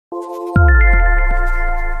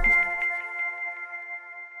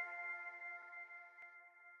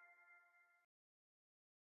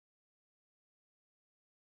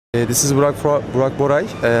This is Burak Boray.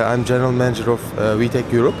 I'm General Manager of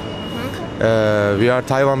Wetec Europe. We are a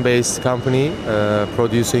Taiwan-based company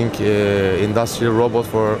producing industrial robot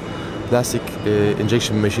for plastic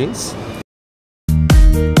injection machines.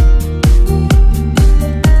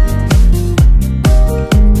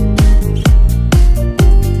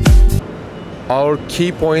 Our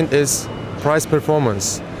key point is price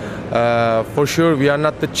performance. For sure, we are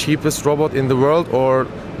not the cheapest robot in the world, or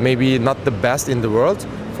maybe not the best in the world.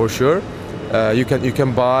 For sure, you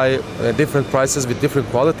can buy different prices with different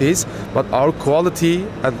qualities, but our quality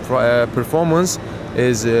and performance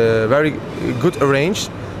is very good arranged.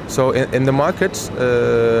 So in the market,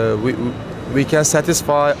 we can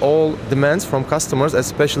satisfy all demands from customers,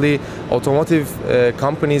 especially automotive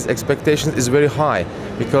companies' expectations is very high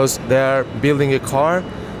because they are building a car,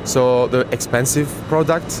 so the expensive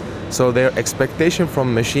product. So their expectation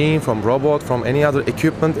from machine, from robot, from any other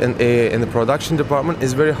equipment in the production department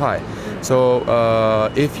is very high. So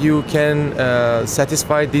if you can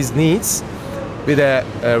satisfy these needs with a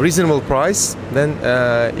reasonable price, then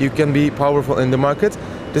you can be powerful in the market.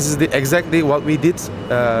 This is exactly what we did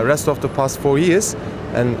rest of the past 4 years,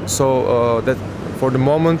 and so that for the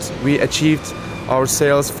moment we achieved our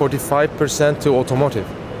sales 45% to automotive.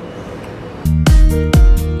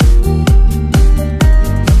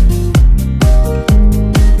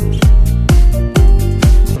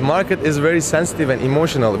 Market is very sensitive and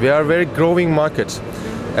emotional. We are a very growing market.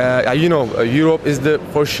 Europe is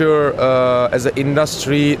for sure as an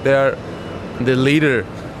industry, they are the leader,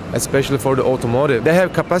 especially for the automotive. They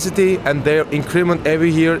have capacity and their increment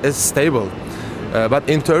every year is stable. But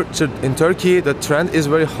in Turkey, the trend is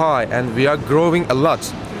very high and we are growing a lot.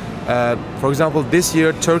 For example, this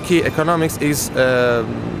year Turkey economics is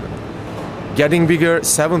getting bigger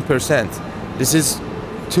 7%. This is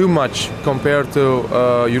too much compared to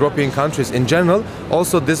European countries in general.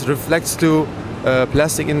 Also, this reflects to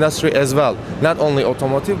plastic industry as well. Not only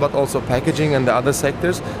automotive, but also packaging and the other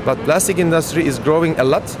sectors. But plastic industry is growing a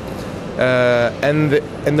lot. And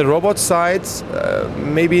in the robot side,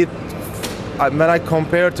 maybe when I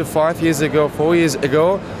compare to 5 years ago, 4 years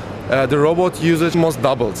ago, the robot usage almost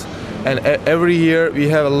doubled. And every year we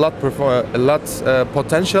have a lot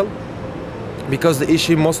potential, because the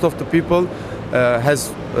issue most of the people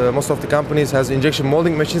most of the companies has injection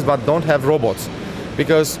molding machines but don't have robots,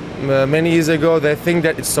 because many years ago they think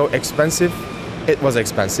that it's so expensive. It was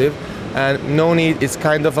expensive and no need, it's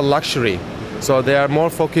kind of a luxury. So they are more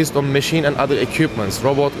focused on machine and other equipments.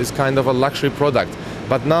 Robot is kind of a luxury product.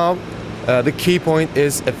 But now the key point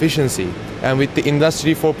is efficiency. And with the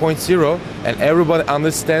industry 4.0, and everybody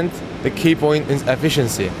understands the key point is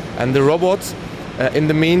efficiency. And the robots, in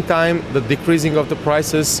the meantime, the decreasing of the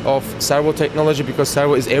prices of servo technology, because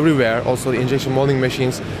servo is everywhere. Also, the injection molding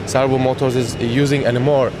machines, servo motors is using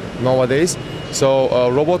anymore nowadays. So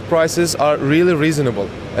robot prices are really reasonable.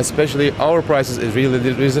 Especially our prices is really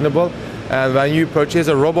reasonable. And when you purchase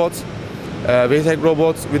a robot, Wetec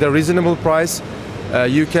robots with a reasonable price,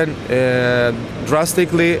 you can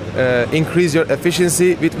drastically increase your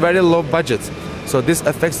efficiency with very low budget. So this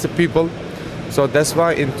affects the people. So that's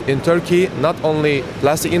why in Turkey, not only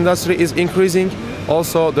plastic industry is increasing,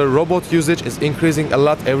 also the robot usage is increasing a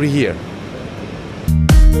lot every year.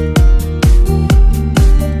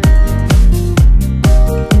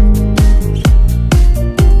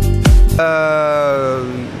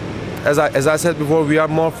 As I said before, we are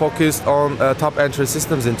more focused on top entry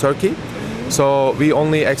systems in Turkey. So we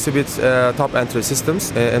only exhibit top entry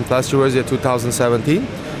systems in PlastEurasia 2017.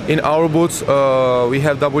 In our booth, we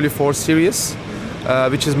have W4 series,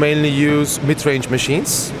 which is mainly used mid-range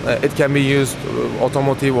machines. It can be used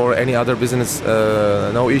automotive or any other business,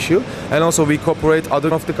 no issue. And also we cooperate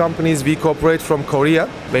other of the companies. We cooperate from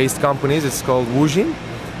Korea-based companies. It's called Woojin.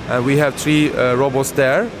 We have 3 robots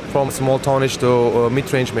there, from small tonnage to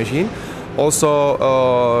mid-range machine. Also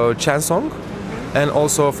Chansong, and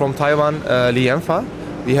also from Taiwan, Lianfa.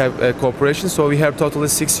 We have a cooperation, so we have totally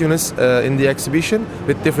 6 units in the exhibition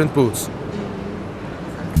with different booths.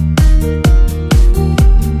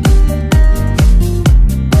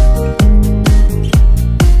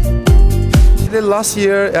 Last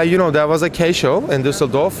year, there was a K show in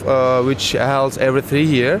Düsseldorf, which held every 3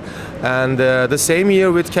 years, and the same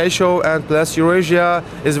year with K show and PlastEurasia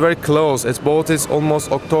is very close. It's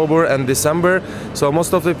almost October and December, so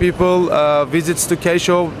most of the people visits to K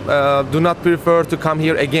show do not prefer to come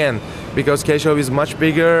here again, because K show is much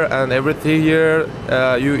bigger, and every 3 years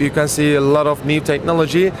you can see a lot of new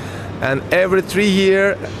technology. And every 3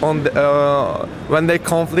 years, when they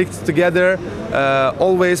conflict together,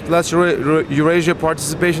 always PlastEurasia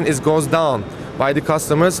participation goes down. by the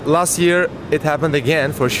customers. Last year it happened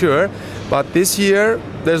again for sure, but this year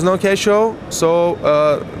there's no cash show, so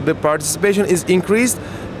the participation is increased.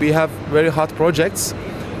 We have very hot projects,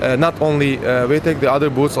 not only Wetec, the other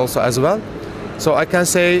booths also as well. So I can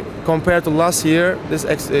say compared to last year,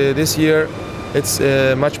 this year it's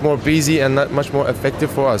much more busy and much more effective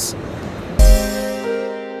for us.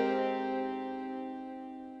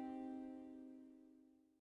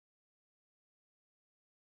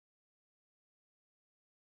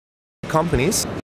 Companies